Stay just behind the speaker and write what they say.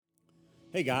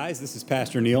Hey guys, this is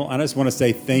Pastor Neil. I just want to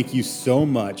say thank you so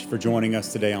much for joining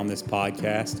us today on this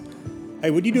podcast.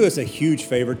 Hey, would you do us a huge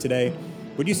favor today?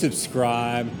 Would you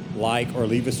subscribe, like, or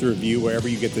leave us a review wherever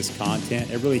you get this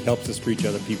content? It really helps us reach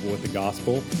other people with the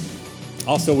gospel.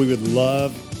 Also, we would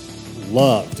love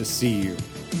to see you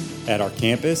at our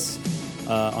campus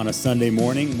on a Sunday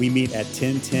morning. We meet at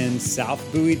 1010 South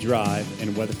Bowie Drive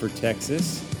in Weatherford,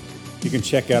 Texas. You can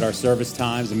check out our service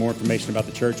times and more information about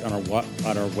the church on our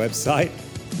website,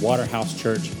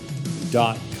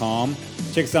 waterhousechurch.com.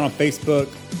 Check us out on Facebook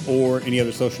or any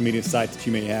other social media sites that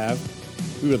you may have.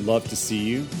 We would love to see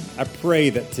you. I pray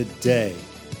that today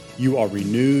you are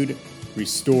renewed,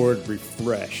 restored,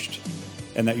 refreshed,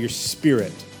 and that your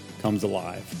spirit comes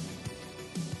alive.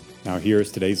 Now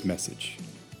here's today's message.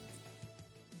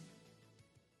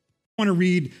 I want to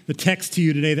read the text to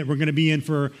you today that we're going to be in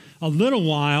for a little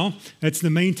while. It's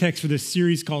the main text for this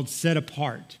series called Set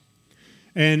Apart.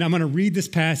 And I'm going to read this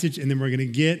passage, and then we're going to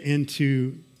get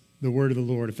into the word of the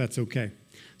Lord, if that's okay.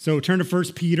 So turn to 1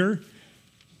 Peter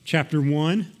chapter 1,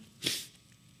 and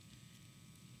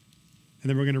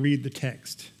then we're going to read the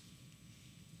text.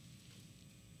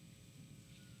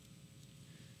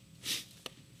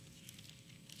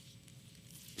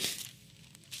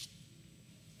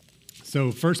 So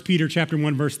 1 Peter chapter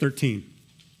 1, verse 13.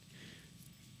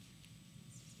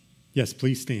 Yes,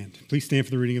 please stand. Please stand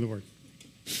for the reading of the word.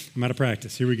 I'm out of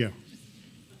practice. Here we go.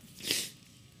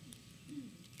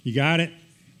 You got it?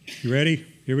 You ready?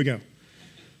 Here we go.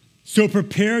 So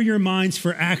prepare your minds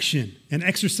for action and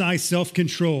exercise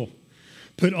self-control.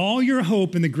 Put all your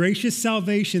hope in the gracious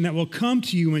salvation that will come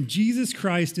to you when Jesus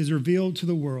Christ is revealed to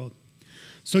the world.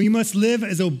 So you must live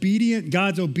as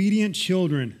God's obedient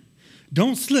children.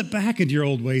 Don't slip back into your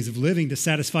old ways of living to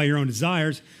satisfy your own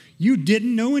desires. You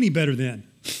didn't know any better then.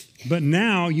 But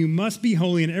now you must be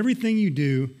holy in everything you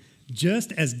do,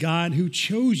 just as God who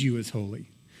chose you is holy.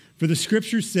 For the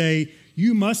scriptures say,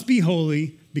 you must be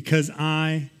holy because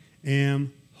I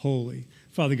am holy.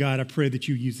 Father God, I pray that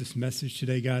you use this message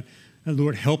today, God. And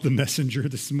Lord, help the messenger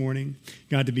this morning,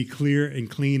 God, to be clear and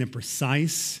clean and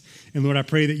precise. And Lord, I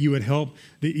pray that you would help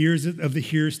the ears of the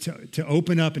hearers to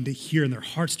open up and to hear and their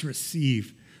hearts to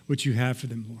receive what you have for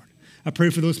them, Lord. I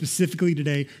pray for those specifically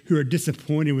today who are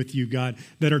disappointed with you, God,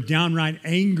 that are downright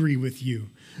angry with you,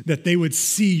 that they would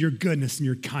see your goodness and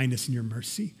your kindness and your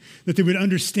mercy, that they would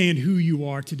understand who you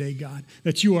are today, God,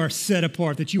 that you are set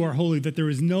apart, that you are holy, that there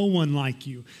is no one like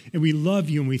you. And we love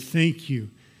you and we thank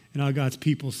you. And all God's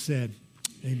people said,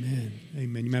 amen.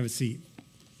 Amen. You may have a seat.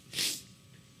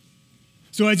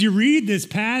 So as you read this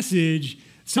passage,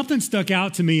 something stuck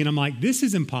out to me, and I'm like, this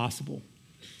is impossible.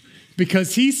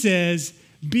 Because he says,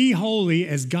 be holy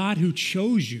as God who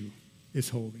chose you is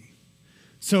holy.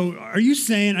 So are you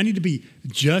saying I need to be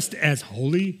just as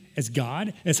holy as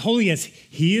God, as holy as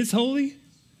he is holy?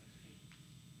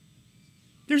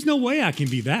 There's no way I can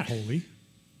be that holy.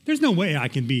 There's no way I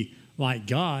can be like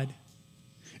God.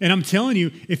 And I'm telling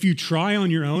you, if you try on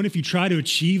your own, if you try to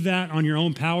achieve that on your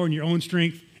own power and your own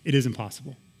strength, it is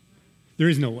impossible. There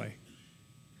is no way.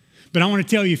 But I want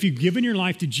to tell you, if you've given your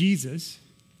life to Jesus,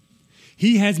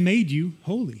 he has made you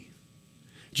holy,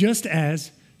 just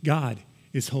as God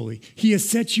is holy. He has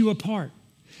set you apart.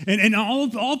 And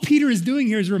all Peter is doing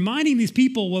here is reminding these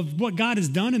people of what God has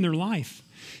done in their life.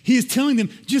 He is telling them,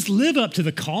 just live up to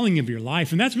the calling of your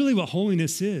life. And that's really what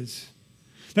holiness is.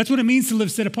 That's what it means to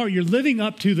live set apart. You're living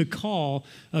up to the call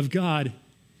of God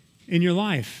in your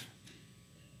life.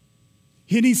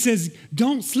 And he says,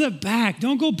 don't slip back.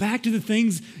 Don't go back to the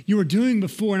things you were doing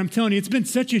before. And I'm telling you, it's been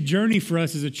such a journey for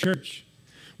us as a church.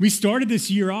 We started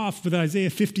this year off with Isaiah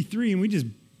 53, and we just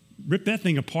ripped that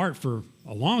thing apart for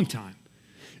a long time.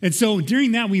 And so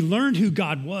during that, we learned who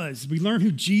God was. We learned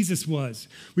who Jesus was.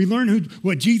 We learned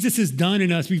what Jesus has done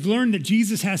in us. We've learned that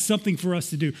Jesus has something for us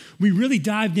to do. We really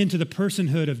dived into the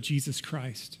personhood of Jesus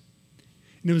Christ.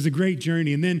 And it was a great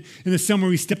journey. And then in the summer,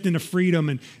 we stepped into freedom.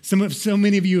 And so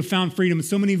many of you have found freedom. And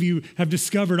so many of you have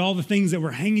discovered all the things that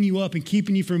were hanging you up and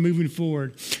keeping you from moving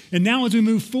forward. And now as we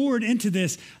move forward into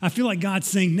this, I feel like God's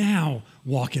saying, now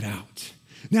walk it out.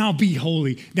 Now be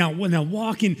holy. Now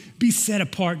walk and be set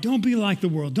apart. Don't be like the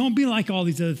world. Don't be like all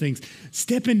these other things.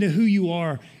 Step into who you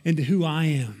are and to who I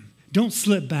am. Don't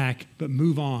slip back, but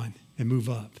move on and move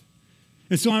up.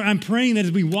 And so I'm praying that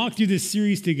as we walk through this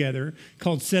series together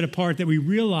called Set Apart, that we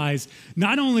realize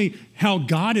not only how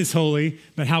God is holy,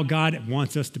 but how God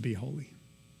wants us to be holy.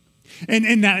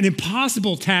 And that an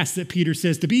impossible task that Peter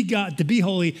says, to be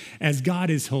holy as God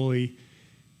is holy,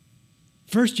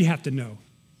 first you have to know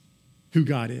who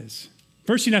God is.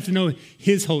 First, you have to know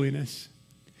his holiness.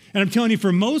 And I'm telling you,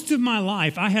 for most of my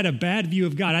life, I had a bad view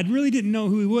of God. I really didn't know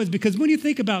who he was, because when you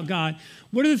think about God,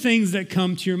 what are the things that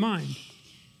come to your mind?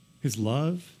 His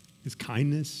love, his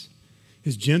kindness,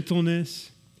 his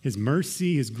gentleness, his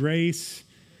mercy, his grace,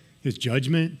 his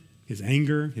judgment, his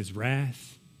anger, his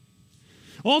wrath.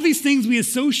 All these things we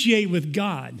associate with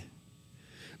God.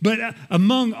 But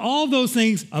among all those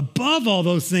things, above all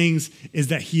those things, is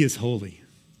that he is holy.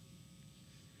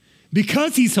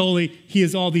 Because he's holy, he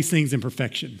is all these things in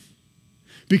perfection.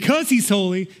 Because he's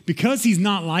holy, because he's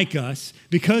not like us,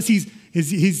 because he's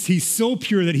so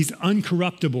pure that he's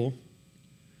uncorruptible,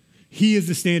 he is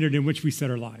the standard in which we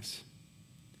set our lives.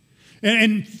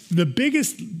 And the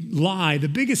biggest lie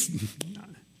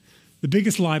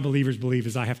believers believe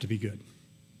is I have to be good.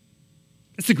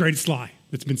 That's the greatest lie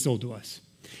that's been sold to us,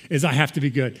 is I have to be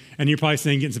good. And you're probably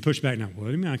saying, getting some pushback now, what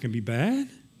do you mean I can be bad?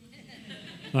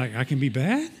 Like I can be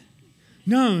bad?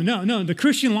 No. The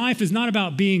Christian life is not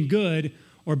about being good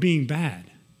or being bad.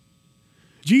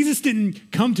 Jesus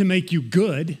didn't come to make you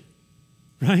good,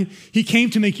 right? He came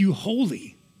to make you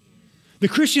holy. The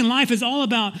Christian life is all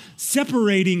about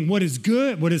separating what is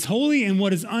good, what is holy, and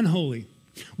what is unholy,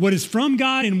 what is from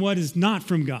God and what is not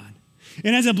from God.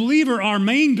 And as a believer, our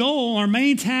main goal, our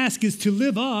main task is to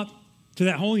live up to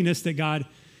that holiness that God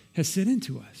has set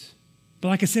into us. But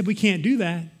like I said, we can't do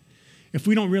that if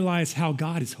we don't realize how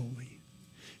God is holy.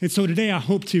 And so today I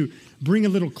hope to bring a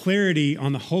little clarity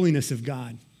on the holiness of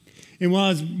God. And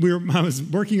while I was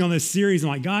working on this series, I'm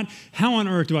like, God, how on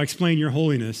earth do I explain your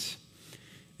holiness?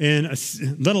 And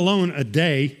let alone a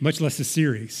day, much less a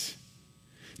series.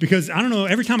 Because I don't know,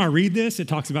 every time I read this, it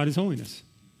talks about his holiness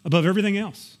above everything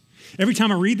else. Every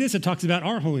time I read this, it talks about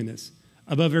our holiness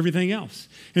above everything else.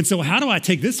 And so how do I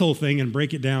take this whole thing and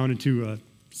break it down into a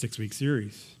 6-week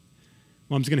series?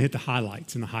 Well, I'm just going to hit the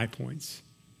highlights and the high points.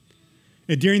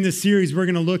 And during this series, we're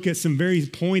going to look at some very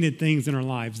pointed things in our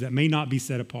lives that may not be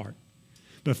set apart.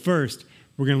 But first,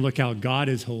 we're going to look how God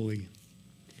is holy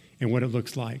and what it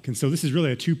looks like. And so this is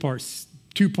really a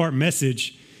two-part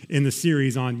message in the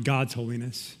series on God's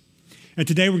holiness. And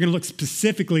today we're going to look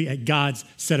specifically at God's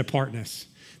set-apartness,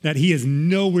 that he is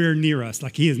nowhere near us,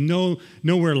 like he is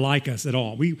nowhere like us at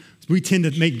all. We tend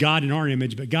to make God in our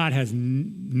image, but God has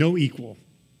no equal.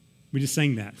 We just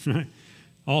sang that, right?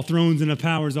 All thrones and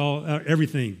powers,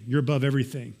 everything. You're above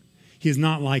everything. He is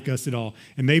not like us at all.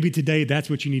 And maybe today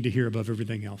that's what you need to hear above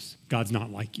everything else. God's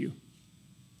not like you.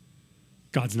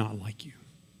 God's not like you.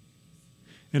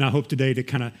 And I hope today to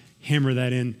kind of hammer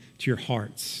that in to your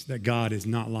hearts, that God is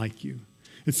not like you.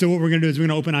 And so what we're going to do is we're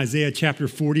going to open Isaiah chapter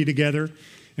 40 together,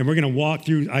 and we're going to walk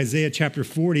through Isaiah chapter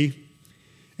 40.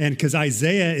 And because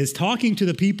Isaiah is talking to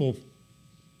the people,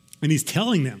 and he's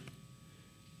telling them,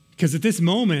 because at this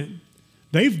moment,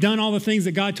 they've done all the things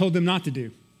that God told them not to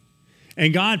do.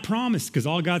 And God promised, because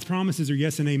all God's promises are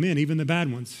yes and amen, even the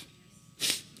bad ones.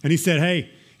 And he said,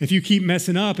 hey, if you keep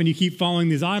messing up and you keep following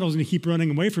these idols and you keep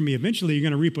running away from me, eventually you're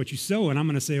going to reap what you sow. And I'm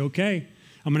going to say, okay,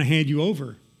 I'm going to hand you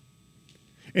over.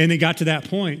 And they got to that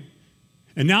point.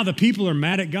 And now the people are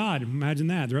mad at God. Imagine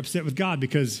that. They're upset with God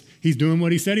because he's doing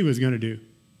what he said he was going to do.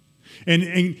 And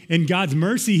in God's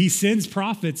mercy, he sends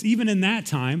prophets, even in that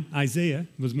time, Isaiah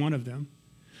was one of them,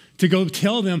 to go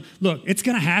tell them, look, it's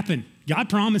going to happen. God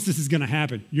promised this is going to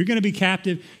happen. You're going to be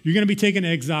captive. You're going to be taken to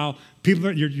exile.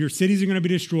 Your cities are going to be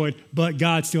destroyed, but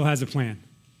God still has a plan.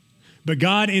 But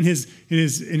God in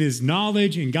his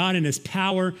knowledge and God in his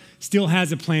power still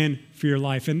has a plan for your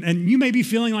life. And you may be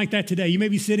feeling like that today. You may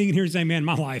be sitting in here saying, man,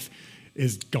 my life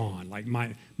is gone. Like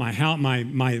my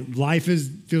life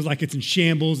feels like it's in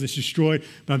shambles. It's destroyed.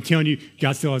 But I'm telling you,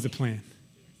 God still has a plan.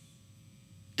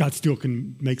 God still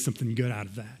can make something good out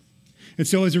of that. And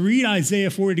so as we read Isaiah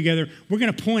 40 together, we're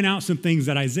going to point out some things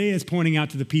that Isaiah is pointing out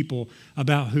to the people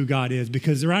about who God is.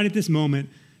 Because right at this moment,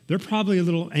 they're probably a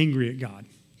little angry at God.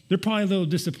 They're probably a little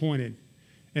disappointed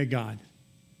at God.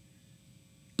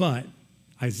 But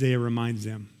Isaiah reminds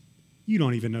them, you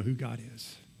don't even know who God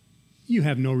is. You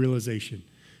have no realization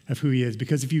of who he is.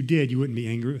 Because if you did, you wouldn't be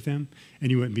angry with him and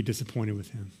you wouldn't be disappointed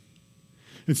with him.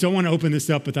 And so I want to open this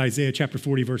up with Isaiah chapter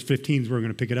 40, verse 15 is where we're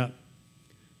going to pick it up.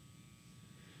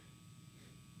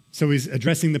 So he's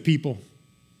addressing the people.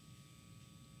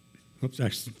 Oops,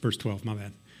 actually, verse 12, my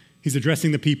bad. He's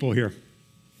addressing the people here.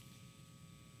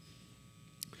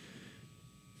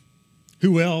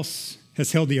 Who else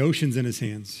has held the oceans in his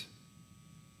hands?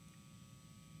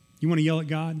 You want to yell at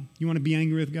God? You want to be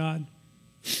angry with God?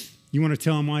 You want to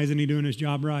tell him why isn't he doing his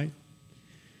job right?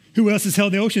 Who else has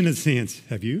held the ocean in his hands?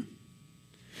 Have you?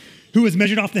 Who has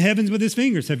measured off the heavens with his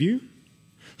fingers? Have you?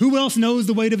 Who else knows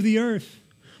the weight of the earth?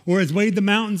 Or has weighed the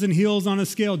mountains and hills on a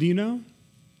scale? Do you know?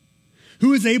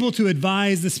 Who is able to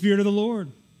advise the Spirit of the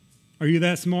Lord? Are you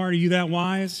that smart? Are you that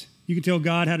wise? You can tell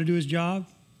God how to do his job?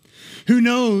 Who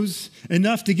knows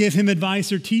enough to give him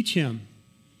advice or teach him?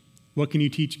 What can you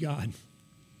teach God?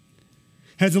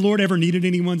 Has the Lord ever needed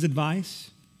anyone's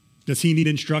advice? Does he need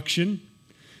instruction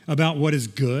about what is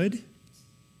good?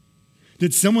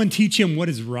 Did someone teach him what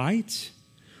is right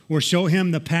or show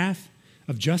him the path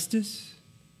of justice?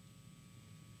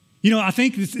 You know, I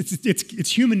think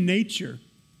it's human nature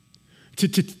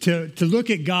to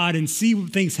look at God and see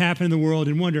things happen in the world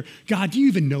and wonder, God, do you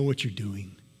even know what you're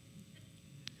doing?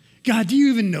 God, do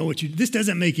you even know what you're doing? This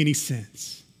doesn't make any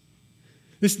sense.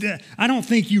 I don't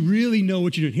think you really know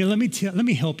what you're doing. Here, let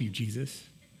me help you, Jesus.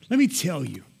 Let me tell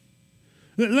you.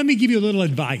 Let me give you a little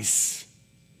advice.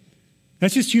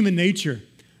 That's just human nature.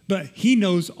 But he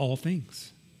knows all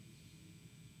things.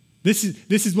 This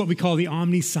is what we call the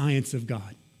omniscience of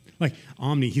God. Like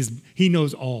he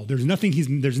knows all. There's nothing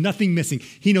missing.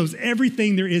 He knows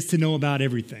everything there is to know about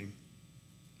everything.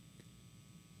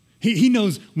 He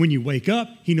knows when you wake up.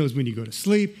 He knows when you go to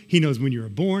sleep. He knows when you were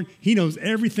born. He knows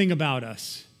everything about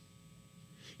us.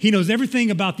 He knows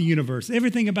everything about the universe,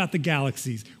 everything about the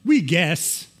galaxies. We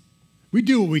guess. We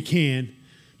do what we can,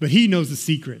 but he knows the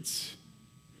secrets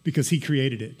because he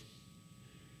created it.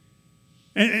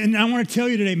 And I want to tell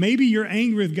you today, maybe you're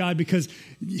angry with God because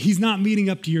he's not meeting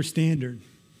up to your standard.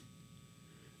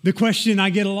 The question I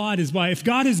get a lot is why? If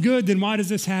God is good, then why does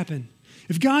this happen?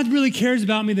 If God really cares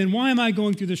about me, then why am I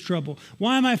going through this trouble?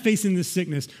 Why am I facing this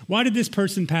sickness? Why did this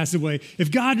person pass away?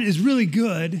 If God is really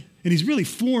good and he's really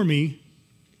for me,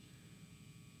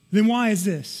 then why is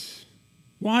this?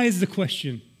 Why is the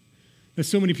question that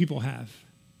so many people have?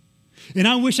 And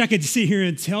I wish I could sit here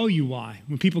and tell you why.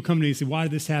 When people come to me and say, why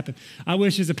did this happen? I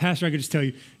wish as a pastor I could just tell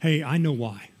you, hey, I know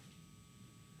why.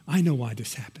 I know why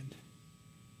this happened.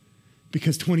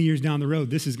 Because 20 years down the road,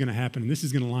 this is going to happen, and this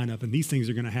is going to line up, and these things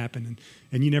are going to happen,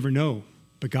 and you never know,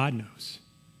 but God knows.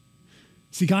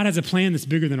 See, God has a plan that's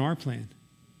bigger than our plan.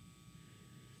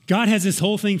 God has this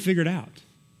whole thing figured out.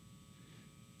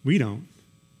 We don't.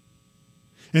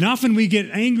 And often we get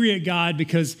angry at God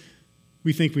because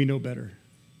we think we know better.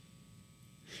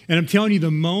 And I'm telling you,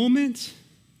 the moment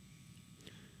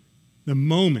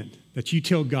that you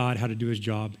tell God how to do his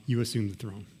job, you assume the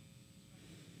throne.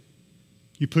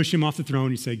 You push him off the throne,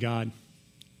 you say, God,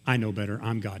 I know better.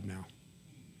 I'm God now.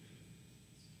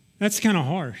 That's kind of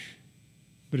harsh,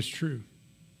 but it's true.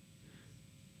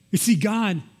 You see,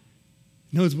 God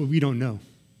knows what we don't know.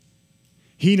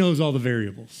 He knows all the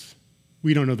variables.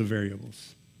 We don't know the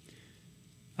variables.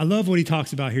 I love what he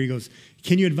talks about here. He goes,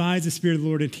 can you advise the Spirit of the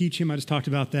Lord and teach him? I just talked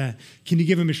about that. Can you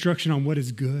give him instruction on what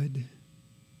is good?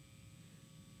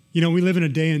 You know, we live in a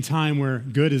day and time where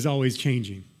good is always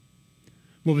changing.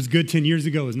 What was good 10 years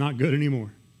ago is not good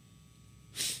anymore.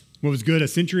 What was good a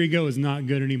century ago is not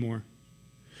good anymore.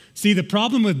 See, the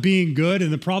problem with being good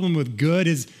and the problem with good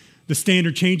is the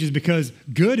standard changes because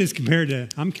good is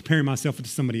I'm comparing myself to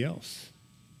somebody else.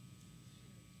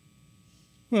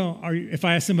 Well, if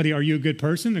I ask somebody, are you a good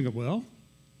person? They go, well,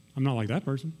 I'm not like that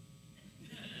person.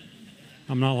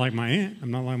 I'm not like my aunt.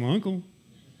 I'm not like my uncle,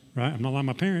 right? I'm not like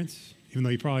my parents, even though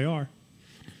you probably are,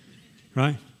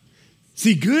 right?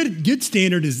 See, good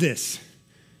standard is this.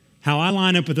 How I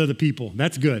line up with other people,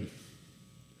 that's good.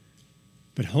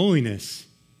 But holiness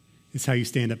is how you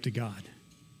stand up to God.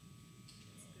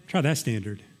 Try that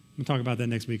standard. We'll talk about that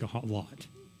next week a lot.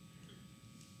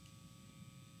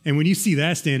 And when you see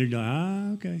that standard, you're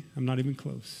like, okay, I'm not even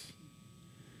close.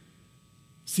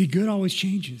 See, good always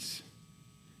changes.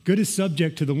 Good is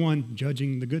subject to the one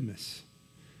judging the goodness.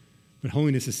 But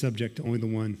holiness is subject to only the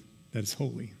one that is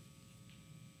holy.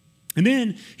 And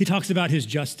then he talks about his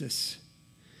justice.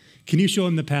 Can you show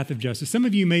him the path of justice? Some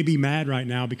of you may be mad right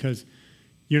now because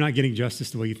you're not getting justice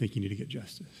the way you think you need to get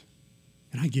justice.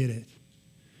 And I get it.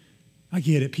 I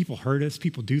get it. People hurt us.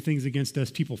 People do things against us.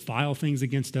 People file things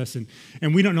against us, and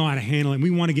we don't know how to handle it.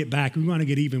 We want to get back. We want to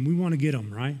get even. We want to get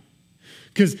them, right?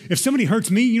 Because if somebody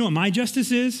hurts me, you know what my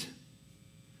justice is?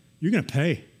 You're going to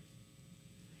pay.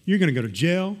 You're going to go to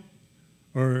jail,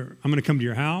 or I'm going to come to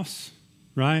your house,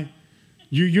 right?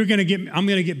 I'm going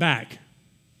to get back.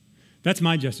 That's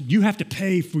my justice. You have to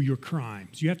pay for your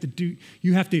crimes. You have to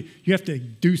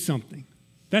do something.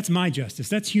 That's my justice.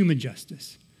 That's human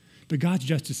justice. But God's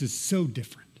justice is so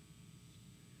different.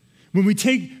 When we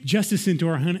take justice into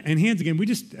our hands again, we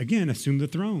just, again, assume the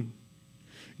throne.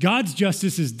 God's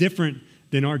justice is different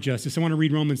than our justice. I want to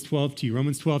read Romans 12 to you.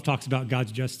 Romans 12 talks about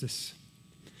God's justice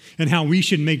and how we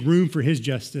should make room for his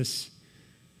justice.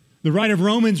 The writer of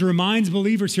Romans reminds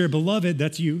believers here, beloved,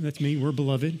 that's you, that's me, we're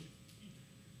beloved.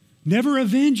 Never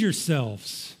avenge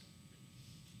yourselves.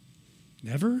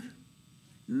 Never?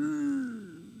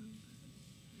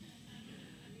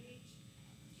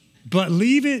 But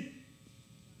leave it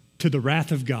to the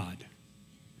wrath of God.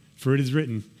 For it is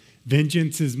written,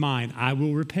 vengeance is mine, I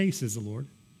will repay, says the Lord.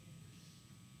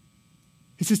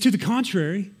 It says, to the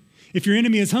contrary, if your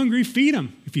enemy is hungry, feed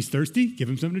him. If he's thirsty, give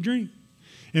him something to drink.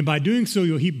 And by doing so,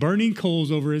 you'll heap burning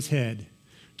coals over his head.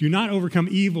 Do not overcome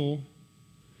evil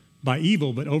by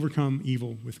evil, but overcome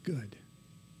evil with good.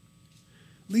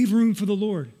 Leave room for the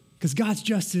Lord, because God's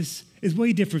justice is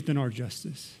way different than our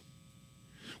justice.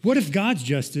 What if God's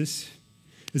justice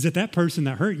is that that person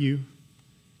that hurt you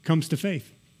comes to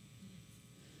faith?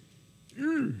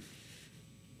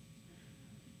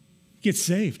 Gets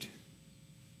saved.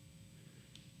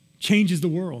 Changes the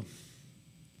world.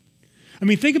 I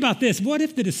mean, think about this. What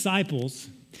if the disciples,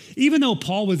 even though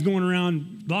Paul was going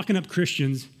around locking up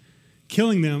Christians,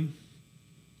 killing them,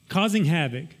 causing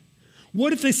havoc,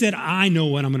 what if they said, I know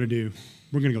what I'm going to do.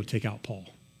 We're going to go take out Paul.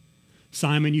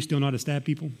 Simon, you still know how to stab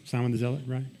people? Simon the Zealot,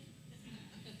 right?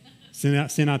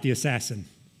 Send out the assassin.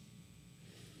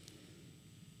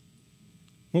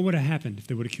 What would have happened if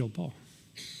they would have killed Paul?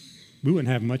 We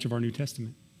wouldn't have much of our New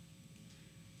Testament.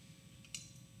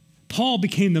 Paul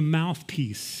became the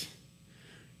mouthpiece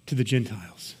to the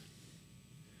Gentiles.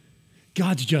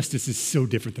 God's justice is so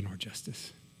different than our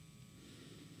justice.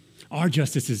 Our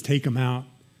justice is take them out.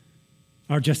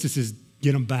 Our justice is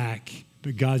get them back.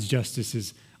 But God's justice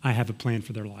is I have a plan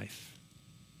for their life.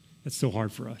 That's so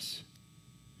hard for us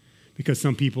because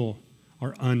some people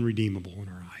are unredeemable in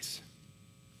our eyes.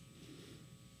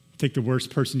 Take the worst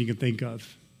person you can think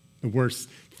of, the worst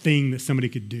thing that somebody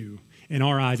could do. In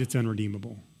our eyes, it's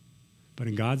unredeemable. But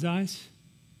in God's eyes,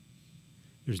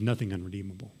 there's nothing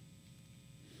unredeemable.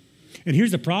 And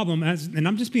here's the problem, and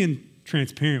I'm just being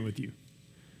transparent with you.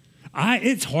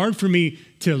 It's hard for me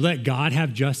to let God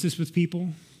have justice with people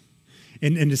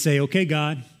and to say, okay,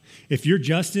 God, if your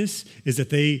justice is that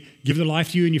they give their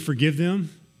life to you and you forgive them,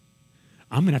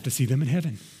 I'm going to have to see them in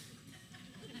heaven.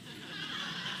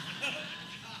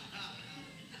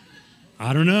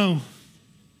 I don't know.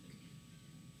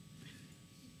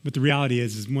 But the reality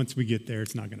is once we get there,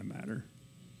 it's not going to matter.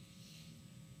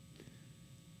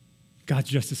 God's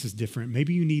justice is different.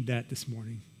 Maybe you need that this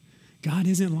morning. God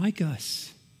isn't like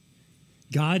us.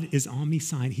 God is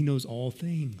omniscient. He knows all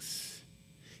things.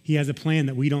 He has a plan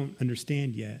that we don't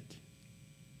understand yet.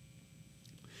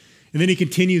 And then he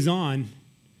continues on,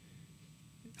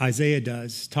 Isaiah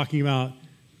does, talking about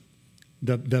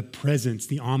the presence,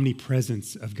 the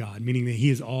omnipresence of God, meaning that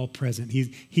he is all present.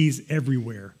 He's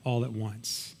everywhere all at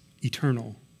once,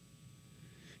 eternal.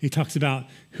 He talks about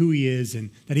who he is and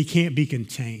that he can't be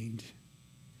contained.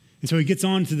 And so he gets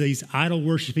on to these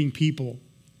idol-worshiping people,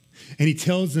 and he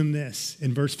tells them this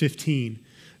in verse 15.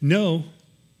 No,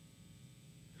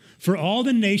 for all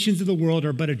the nations of the world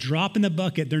are but a drop in the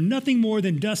bucket. They're nothing more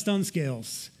than dust on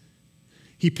scales.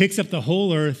 He picks up the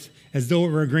whole earth as though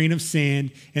it were a grain of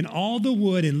sand, and all the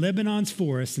wood in Lebanon's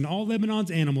forests and all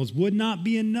Lebanon's animals would not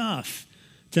be enough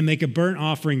to make a burnt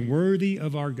offering worthy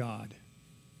of our God.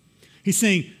 He's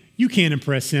saying, you can't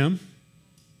impress him.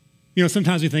 You know,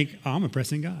 sometimes we think, oh, I'm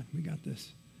impressing God. We got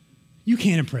this. You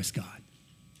can't impress God.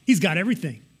 He's got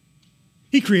everything.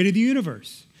 He created the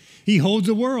universe. He holds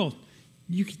the world.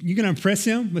 You're going to impress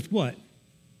him with what?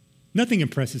 Nothing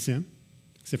impresses him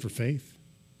except for faith.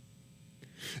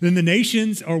 Then the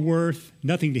nations are worth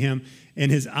nothing to him. In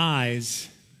his eyes,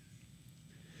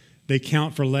 they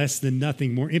count for less than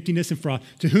nothing, more emptiness and fraud.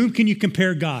 To whom can you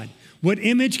compare God? What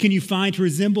image can you find to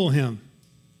resemble him?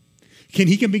 Can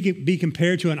he be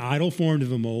compared to an idol formed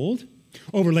of a mold,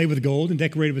 overlaid with gold and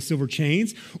decorated with silver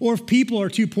chains? Or if people are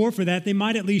too poor for that, they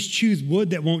might at least choose wood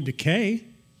that won't decay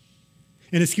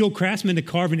and a skilled craftsman to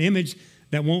carve an image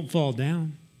that won't fall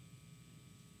down.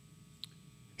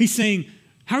 He's saying,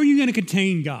 how are you going to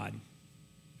contain God?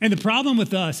 And the problem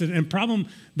with us, and problem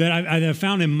that I have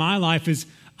found in my life is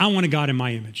I want a God in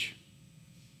my image.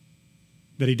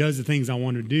 That he does the things I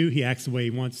want to do. He acts the way he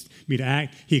wants me to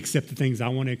act. He accepts the things I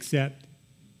want to accept.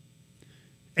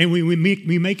 And we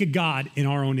make a God in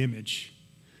our own image.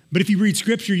 But if you read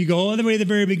Scripture, you go all the way to the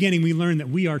very beginning, we learn that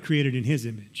we are created in his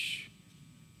image.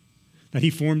 That he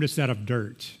formed us out of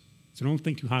dirt. So don't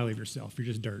think too highly of yourself. You're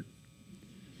just dirt.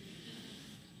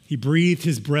 He breathed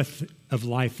his breath of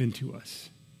life into us.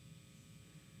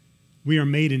 We are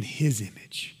made in his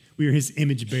image. We are his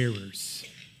image bearers.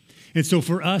 And so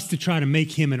for us to try to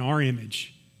make him in our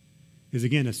image is,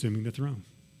 again, assuming the throne.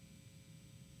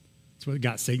 That's what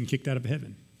got Satan kicked out of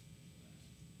heaven.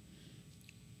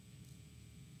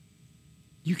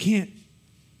 You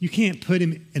can't put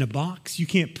him in a box. You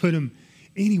can't put him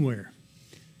anywhere.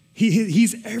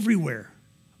 He's everywhere.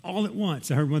 all at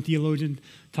once. I heard one theologian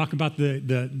talk about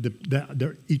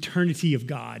the eternity of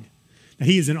God, that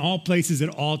he is in all places at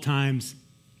all times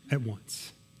at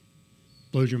once.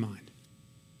 Blows your mind.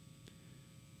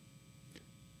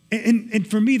 And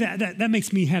for me, that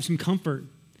makes me have some comfort,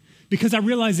 because I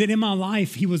realize that in my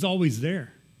life, he was always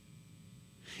there.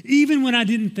 Even when I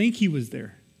didn't think he was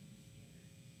there.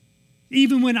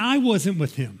 Even when I wasn't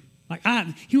with him.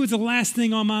 He was the last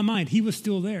thing on my mind. He was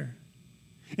still there.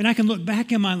 And I can look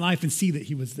back in my life and see that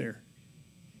he was there.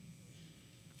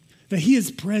 That he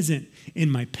is present in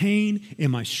my pain,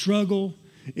 in my struggle,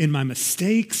 in my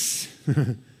mistakes,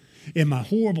 in my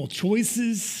horrible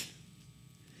choices,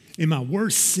 in my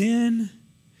worst sin.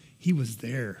 He was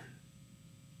there.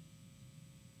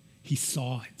 He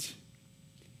saw it.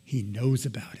 He knows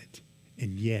about it.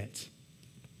 And yet,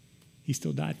 he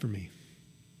still died for me.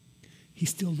 He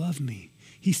still loved me.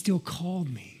 He still called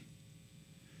me.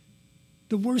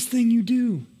 The worst thing you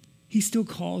do, he still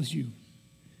calls you.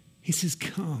 He says,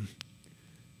 come.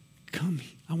 Come.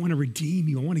 I want to redeem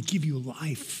you. I want to give you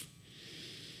life.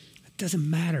 It doesn't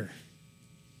matter.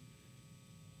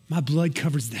 My blood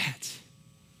covers that.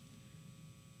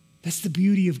 That's the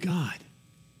beauty of God.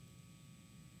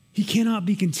 He cannot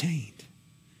be contained.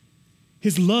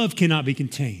 His love cannot be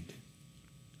contained.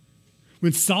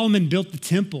 When Solomon built the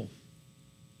temple,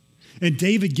 and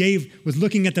David was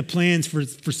looking at the plans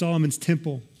for Solomon's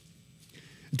temple,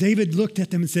 David looked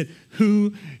at them and said,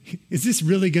 is this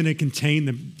really going to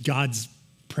contain God's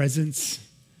presence?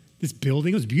 This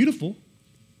building, it was beautiful.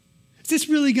 Is this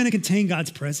really going to contain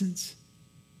God's presence?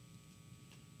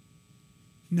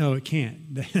 No, it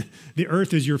can't. The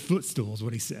earth is your footstool, is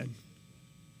what he said.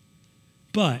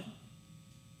 But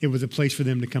it was a place for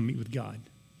them to come meet with God.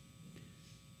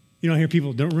 I hear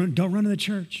people, don't run to the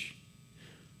church.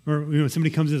 Or,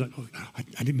 somebody comes in like, oh,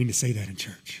 I didn't mean to say that in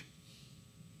church.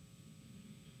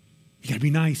 You got to be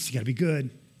nice. You got to be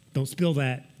good. Don't spill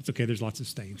that. It's okay. There's lots of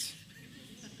stains.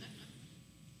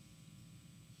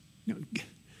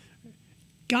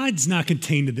 God's not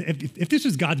contained to if this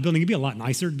was God's building, it'd be a lot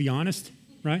nicer, to be honest,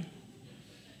 right?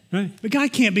 Right? But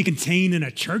God can't be contained in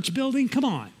a church building. Come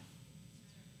on.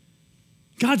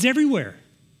 God's everywhere.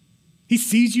 He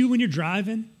sees you when you're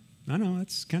driving. I know,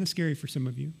 that's kind of scary for some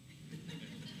of you,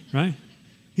 right?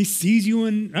 He sees you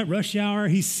at rush hour.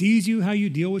 He sees you how you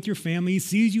deal with your family. He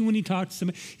sees you when you talk to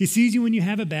somebody. He sees you when you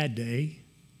have a bad day.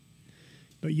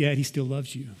 But yet he still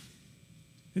loves you.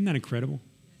 Isn't that incredible?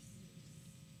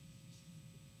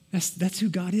 That's who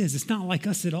God is. It's not like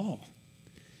us at all.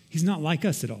 He's not like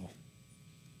us at all.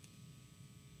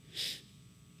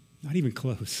 Not even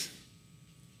close.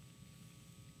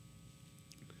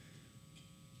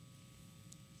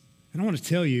 And I want to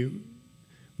tell you,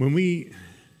 no,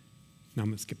 I'm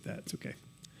going to skip that. It's okay.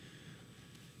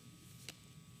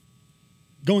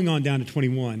 Going on down to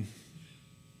 21.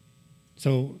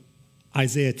 So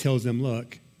Isaiah tells them,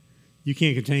 look, you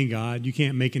can't contain God. You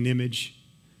can't make an image.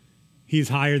 He's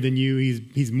higher than you.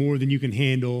 He's more than you can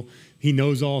handle. He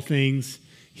knows all things.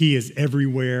 He is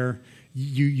everywhere.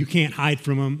 You can't hide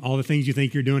from him. All the things you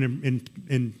think you're doing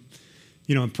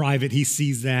in private, he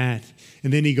sees that.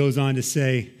 And then he goes on to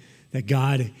say that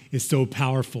God is so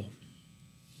powerful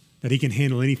that he can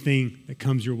handle anything that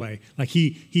comes your way. Like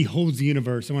he holds the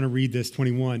universe. I want to read this,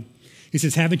 21. He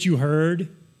says, haven't you heard?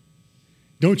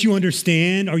 Don't you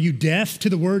understand? Are you deaf to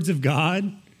the words of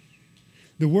God?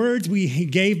 The words we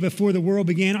gave before the world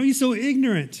began. Are you so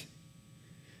ignorant?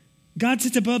 God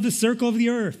sits above the circle of the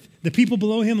earth. The people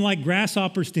below him like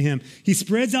grasshoppers to him. He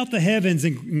spreads out the heavens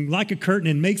like a curtain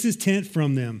and makes his tent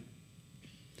from them.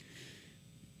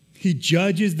 He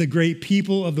judges the great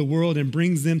people of the world and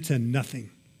brings them to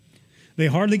nothing. They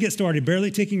hardly get started,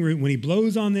 barely taking root. When he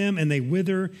blows on them and they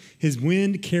wither, his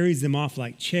wind carries them off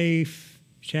like chaff.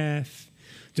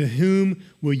 To whom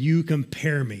will you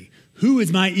compare me? Who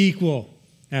is my equal?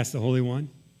 Asked the Holy One.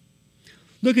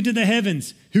 Look into the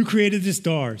heavens. Who created the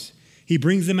stars? He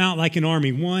brings them out like an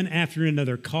army, one after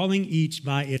another, calling each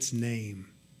by its name.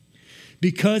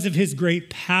 Because of his great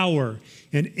power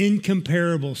and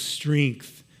incomparable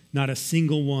strength, not a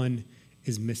single one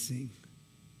is missing.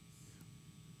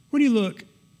 When you look,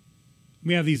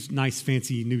 we have these nice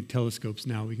fancy new telescopes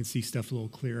now. We can see stuff a little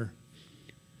clearer.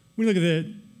 When you look at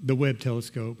the Webb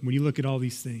telescope, when you look at all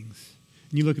these things,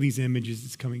 and you look at these images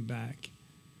that's coming back,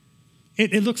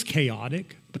 it looks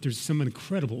chaotic, but there's some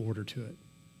incredible order to it.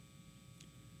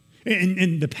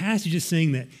 And the passage is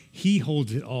saying that he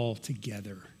holds it all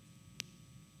together.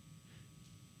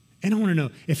 And I want to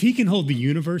know, if he can hold the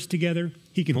universe together,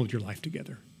 he can hold your life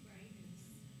together.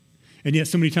 And yet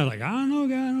so many times, like, I don't know,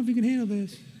 God, I don't know if you can handle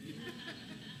this.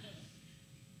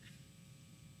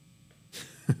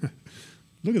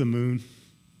 Look at the moon.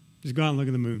 Just go out and look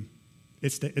at the moon.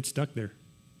 It's stuck there,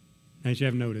 as you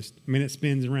have noticed. I mean, it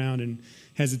spins around and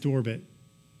has its orbit.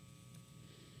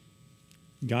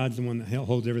 God's the one that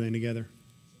holds everything together.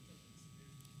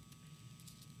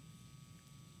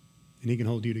 And he can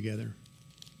hold you together.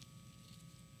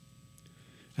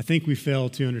 I think we fail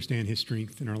to understand his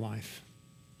strength in our life.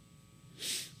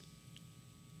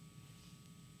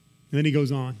 And then he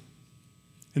goes on.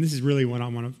 And this is really what I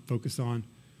want to focus on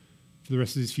for the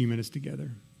rest of these few minutes together.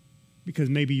 Because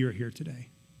maybe you're here today.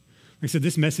 Like I said,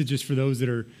 this message is for those that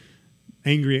are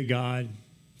angry at God,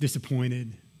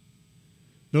 disappointed,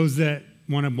 those that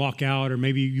want to walk out, or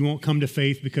maybe you won't come to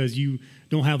faith because you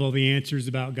don't have all the answers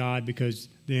about God, because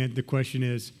the question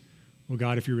is, well,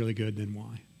 God, if you're really good, then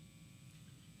why?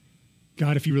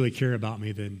 God, if you really care about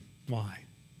me, then why?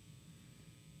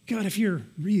 God, if you're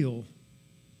real,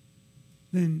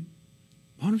 then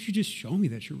why don't you just show me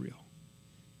that you're real?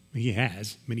 I mean, he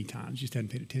has many times, just hadn't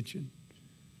paid attention.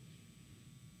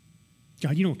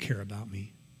 God, you don't care about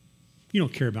me. You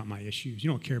don't care about my issues. You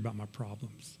don't care about my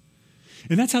problems.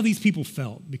 And that's how these people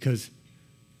felt, because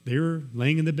they were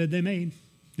laying in the bed they made.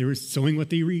 They were sowing what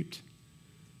they reaped.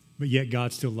 But yet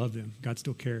God still loved them. God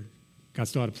still cared. God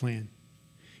still had a plan.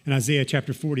 In Isaiah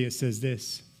chapter 40, it says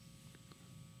this.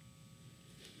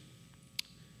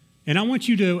 And I want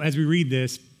you to, as we read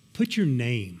this, put your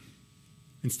name,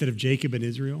 instead of Jacob and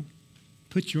Israel,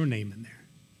 put your name in there.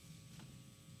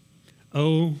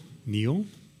 Oh, Neil,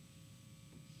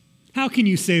 how can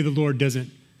you say the Lord doesn't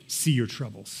see your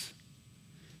troubles?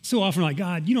 So often, like,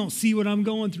 God, you don't see what I'm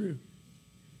going through.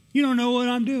 You don't know what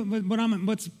I'm doing,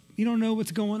 you don't know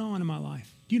what's going on in my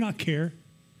life. Do you not care?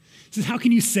 He says, how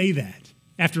can you say that?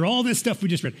 After all this stuff we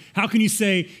just read, how can you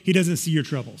say he doesn't see your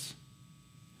troubles?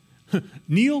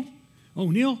 Neil,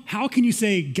 how can you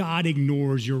say God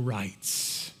ignores your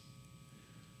rights?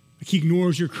 Like, he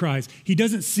ignores your cries. He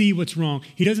doesn't see what's wrong.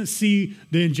 He doesn't see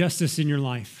the injustice in your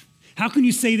life. How can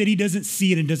you say that he doesn't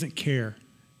see it and doesn't care?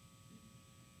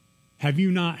 Have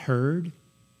you not heard?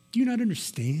 Do you not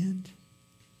understand?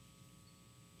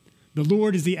 The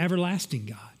Lord is the everlasting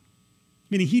God,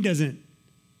 meaning he doesn't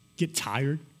get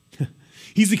tired.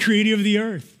 He's the creator of the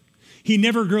earth. He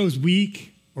never grows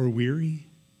weak or weary.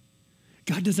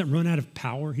 God doesn't run out of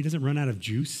power. He doesn't run out of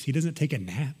juice. He doesn't take a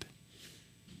nap.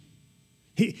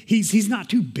 He's not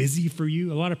too busy for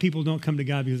you. A lot of people don't come to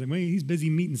God because he's busy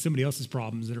meeting somebody else's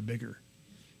problems that are bigger.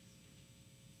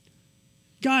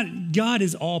 God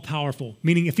is all powerful,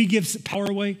 meaning if he gives power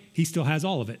away, he still has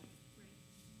all of it.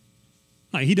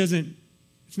 Like,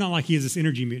 it's not like he has this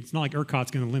energy meter. It's not like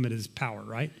ERCOT's going to limit his power,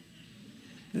 right?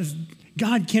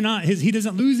 God cannot, he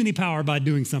doesn't lose any power by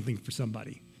doing something for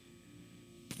somebody.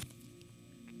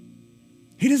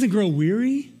 He doesn't grow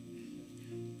weary.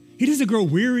 He doesn't grow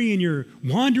weary in your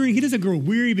wandering. He doesn't grow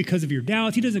weary because of your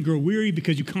doubts. He doesn't grow weary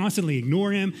because you constantly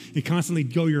ignore him and constantly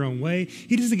go your own way.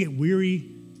 He doesn't get weary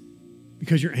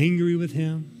because you're angry with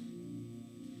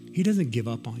him. He doesn't give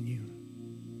up on you.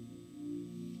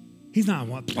 He's not,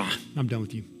 I'm done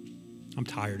with you. I'm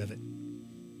tired of it.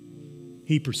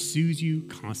 He pursues you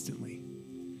constantly.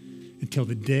 Until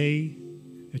the day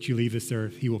that you leave this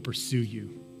earth, he will pursue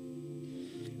you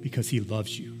because he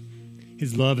loves you.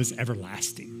 His love is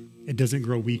everlasting. It doesn't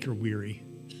grow weak or weary.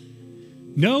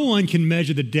 No one can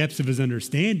measure the depths of his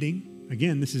understanding.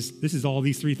 Again, this is all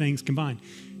these three things combined.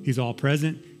 He's all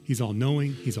present. He's all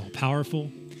knowing. He's all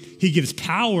powerful. He gives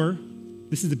power.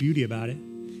 This is the beauty about it.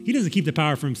 He doesn't keep the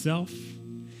power for himself.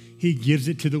 He gives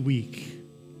it to the weak.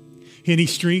 And he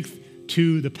strength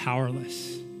to the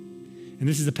powerless. And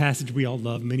this is a passage we all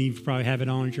love. Many of you probably have it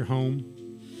on at your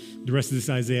home. The rest of this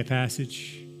Isaiah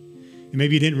passage. And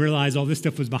maybe you didn't realize all this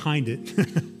stuff was behind it.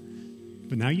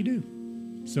 But now you do.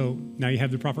 So now you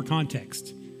have the proper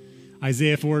context.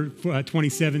 Isaiah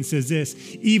 4:27 says this,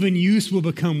 even youths will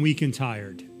become weak and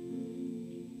tired.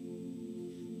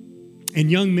 And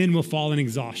young men will fall in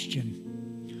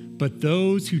exhaustion. But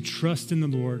those who trust in the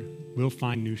Lord will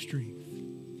find new strength.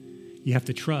 You have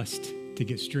to trust to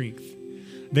get strength.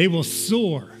 They will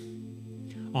soar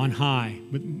on high,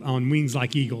 on wings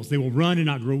like eagles. They will run and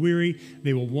not grow weary.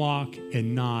 They will walk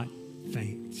and not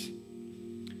faint.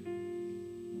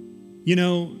 You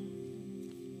know,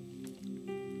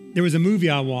 there was a movie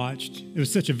I watched. It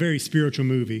was such a very spiritual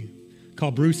movie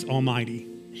called Bruce Almighty.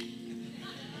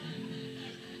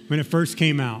 When it first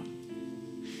came out.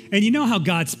 And you know how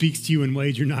God speaks to you in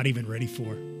ways you're not even ready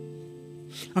for.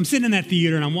 I'm sitting in that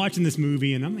theater and I'm watching this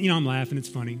movie and I'm laughing, it's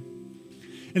funny.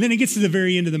 And then it gets to the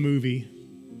very end of the movie.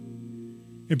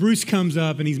 And Bruce comes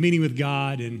up and he's meeting with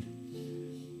God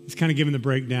and he's kind of giving the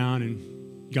breakdown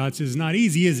and God says, it's not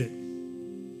easy, is it?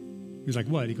 He's like,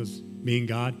 what? He goes, being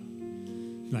God.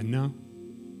 He's like, no.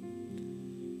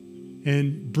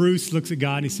 And Bruce looks at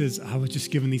God and he says, I was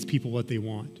just giving these people what they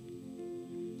want.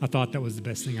 I thought that was the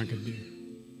best thing I could do.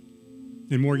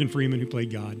 And Morgan Freeman, who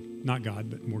played God, not God,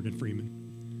 but Morgan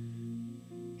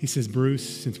Freeman, he says, Bruce,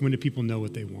 since when do people know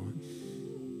what they want?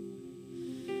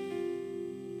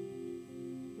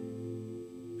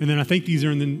 And then I think these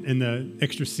are in the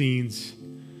extra scenes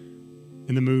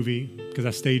in the movie, because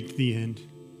I stayed to the end.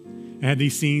 I had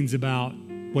these scenes about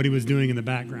what he was doing in the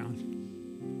background.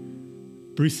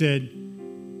 Bruce said,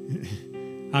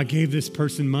 I gave this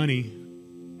person money.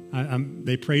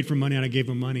 They prayed for money and I gave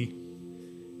them money.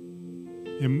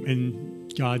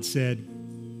 And God said,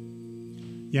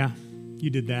 yeah,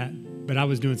 you did that, but I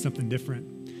was doing something different.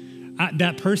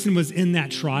 That person was in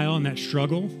that trial and that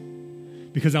struggle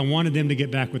because I wanted them to get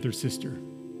back with their sister.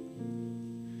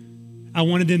 I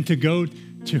wanted them to go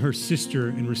to her sister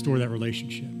and restore that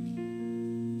relationship.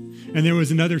 And there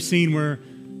was another scene where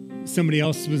somebody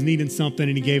else was needing something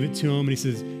and he gave it to him and he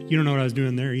says, you don't know what I was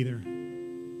doing there either.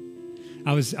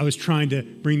 I was trying to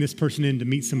bring this person in to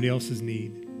meet somebody else's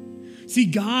need. See,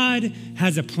 God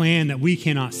has a plan that we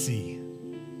cannot see.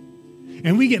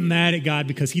 And we get mad at God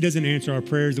because he doesn't answer our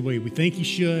prayers the way we think he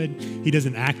should. He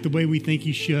doesn't act the way we think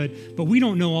he should. But we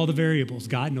don't know all the variables.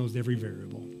 God knows every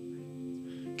variable.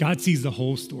 God sees the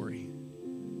whole story.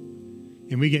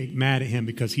 And we get mad at him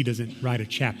because he doesn't write a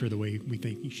chapter the way we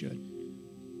think he should.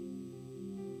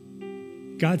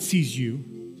 God sees you.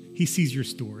 He sees your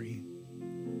story.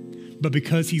 But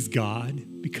because he's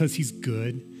God, because he's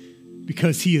good,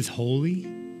 because he is holy,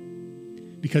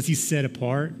 because he's set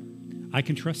apart, I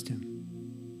can trust him.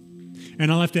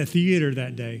 And I left that theater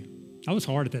that day. I was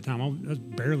hard at that time. I was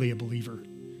barely a believer.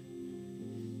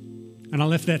 And I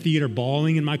left that theater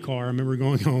bawling in my car. I remember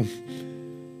going home.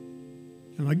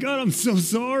 I'm like, God, I'm so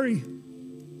sorry.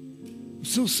 I'm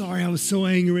so sorry. I was so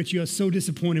angry at you. I was so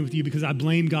disappointed with you because I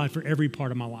blamed God for every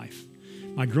part of my life.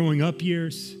 My growing up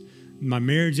years, my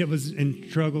marriage that was in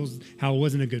struggles, how I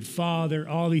wasn't a good father,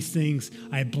 all these things.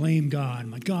 I blamed God.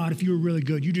 I'm like, God, if you were really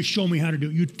good, you just show me how to do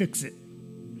it. You'd fix it.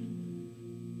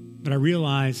 But I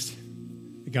realized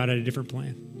that God had a different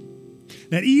plan.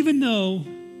 That even though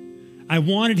I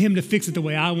wanted him to fix it the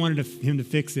way I wanted him to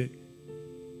fix it,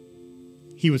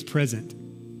 he was present.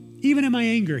 Even in my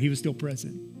anger, he was still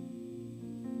present.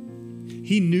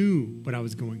 He knew what I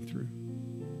was going through.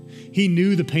 He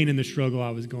knew the pain and the struggle I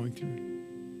was going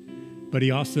through. But he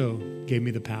also gave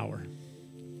me the power.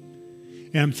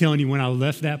 And I'm telling you, when I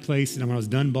left that place and when I was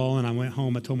done bawling, I went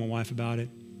home, I told my wife about it.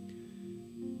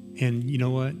 And you know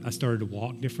what? I started to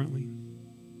walk differently.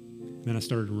 Then I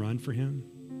started to run for him.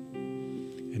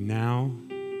 And now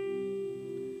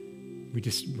we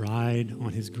just ride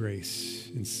on his grace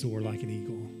and soar like an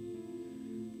eagle.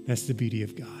 That's the beauty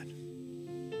of God.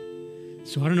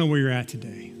 So I don't know where you're at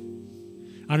today.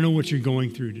 I don't know what you're going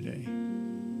through today.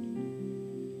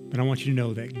 But I want you to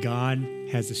know that God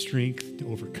has the strength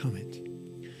to overcome it.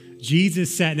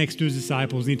 Jesus sat next to his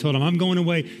disciples and he told them, I'm going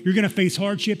away. You're going to face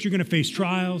hardships. You're going to face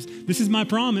trials. This is my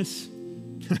promise.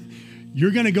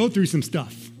 You're going to go through some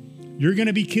stuff. You're going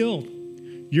to be killed.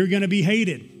 You're going to be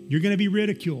hated. You're going to be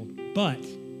ridiculed. But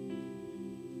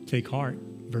take heart.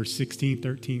 Verse 16,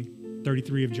 13,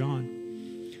 33 of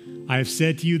John. I have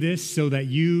said to you this so that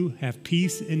you have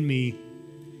peace in me.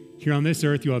 Here on this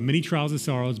earth, you'll have many trials and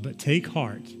sorrows, but take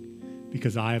heart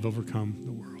because I have overcome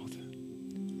the world.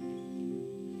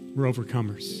 We're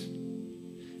overcomers.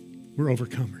 We're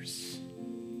overcomers.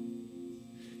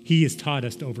 He has taught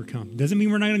us to overcome. Doesn't mean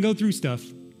we're not going to go through stuff,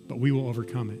 but we will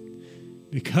overcome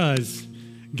it because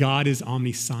God is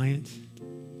omniscient.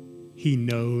 He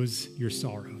knows your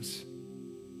sorrows.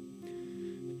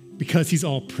 Because he's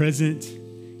all present,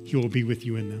 he will be with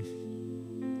you in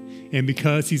them. And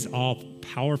because he's all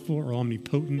powerful or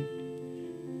omnipotent,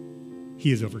 he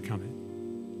has overcome it.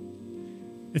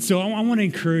 And so I want to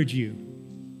encourage you.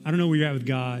 I don't know where you're at with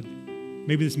God.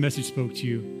 Maybe this message spoke to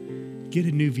you. Get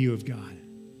a new view of God.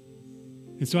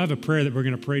 And so I have a prayer that we're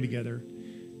going to pray together.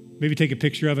 Maybe take a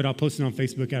picture of it. I'll post it on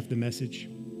Facebook after the message.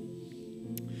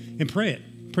 And pray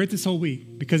it. Pray it this whole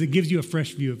week because it gives you a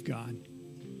fresh view of God.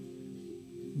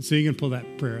 And so you're going to pull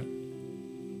that prayer up.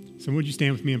 So would you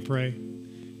stand with me and pray?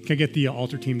 Can I get the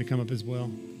altar team to come up as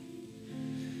well?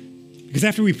 Because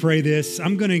after we pray this,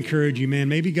 I'm going to encourage you, man.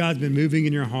 Maybe God's been moving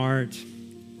in your heart.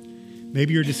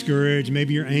 Maybe you're discouraged.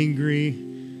 Maybe you're angry.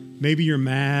 Maybe you're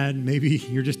mad. Maybe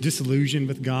you're just disillusioned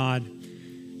with God.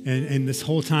 And this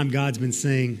whole time God's been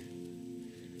saying,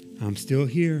 I'm still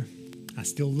here. I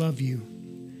still love you.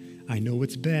 I know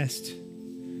what's best.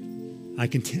 I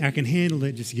can handle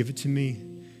it. Just give it to me.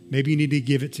 Maybe you need to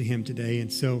give it to him today.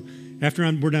 And so After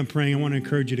we're done praying, I want to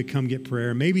encourage you to come get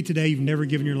prayer. Maybe today you've never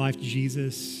given your life to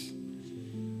Jesus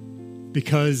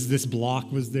because this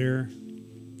block was there,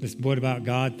 this what about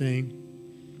God thing.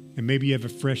 And maybe you have a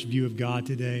fresh view of God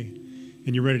today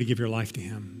and you're ready to give your life to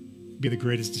him. It'll be the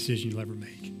greatest decision you'll ever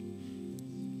make.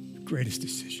 The greatest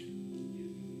decision.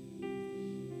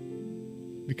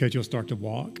 Because you'll start to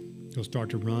walk, you'll start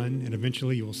to run, and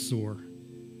eventually you will soar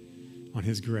on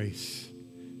his grace.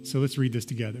 So let's read this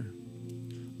together.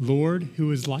 Lord,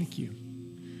 who is like you?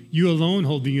 You alone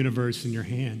hold the universe in your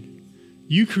hand.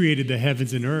 You created the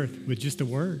heavens and earth with just a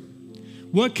word.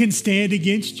 What can stand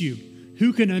against you?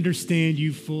 Who can understand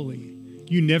you fully?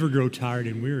 You never grow tired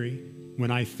and weary. When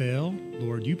I fail,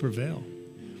 Lord, you prevail.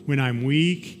 When I'm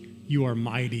weak, you are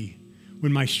mighty.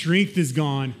 When my strength is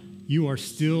gone, you are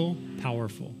still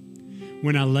powerful.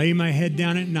 When I lay my head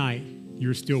down at night,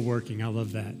 you're still working. I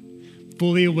love that.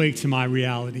 Fully awake to my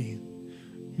reality.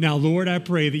 Now, Lord, I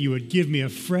pray that you would give me a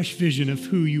fresh vision of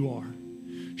who you are.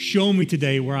 Show me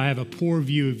today where I have a poor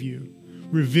view of you.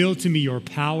 Reveal to me your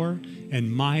power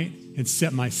and might and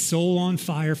set my soul on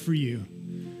fire for you.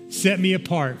 Set me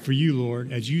apart for you,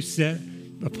 Lord, as you set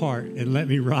apart, and let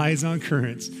me rise on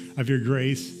currents of your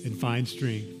grace and find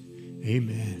strength.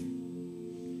 Amen.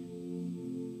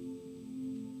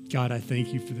 God, I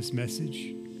thank you for this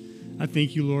message. I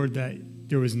thank you, Lord, that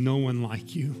there was no one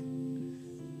like you.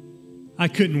 I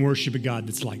couldn't worship a God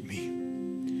that's like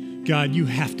me. God, you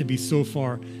have to be so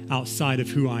far outside of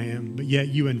who I am, but yet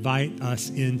you invite us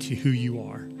into who you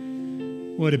are.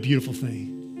 What a beautiful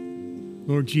thing.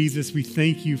 Lord Jesus, we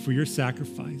thank you for your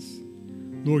sacrifice.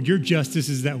 Lord, your justice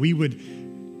is that we would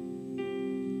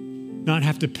not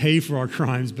have to pay for our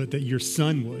crimes, but that your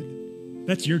son would.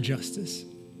 That's your justice.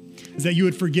 Is that you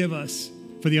would forgive us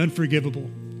for the unforgivable.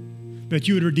 That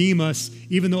you would redeem us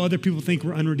even though other people think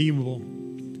we're unredeemable.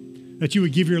 That you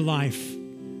would give your life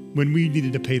when we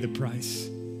needed to pay the price.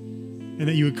 And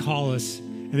that you would call us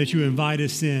and that you would invite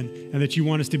us in and that you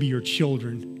want us to be your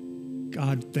children.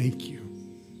 God, thank you.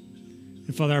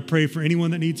 And Father, I pray for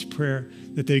anyone that needs prayer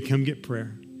that they come get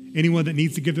prayer. Anyone that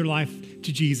needs to give their life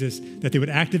to Jesus, that they would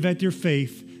activate their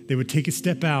faith, they would take a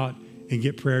step out and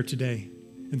get prayer today,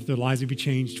 and that their lives would be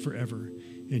changed forever.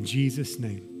 In Jesus'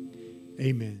 name,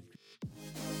 amen.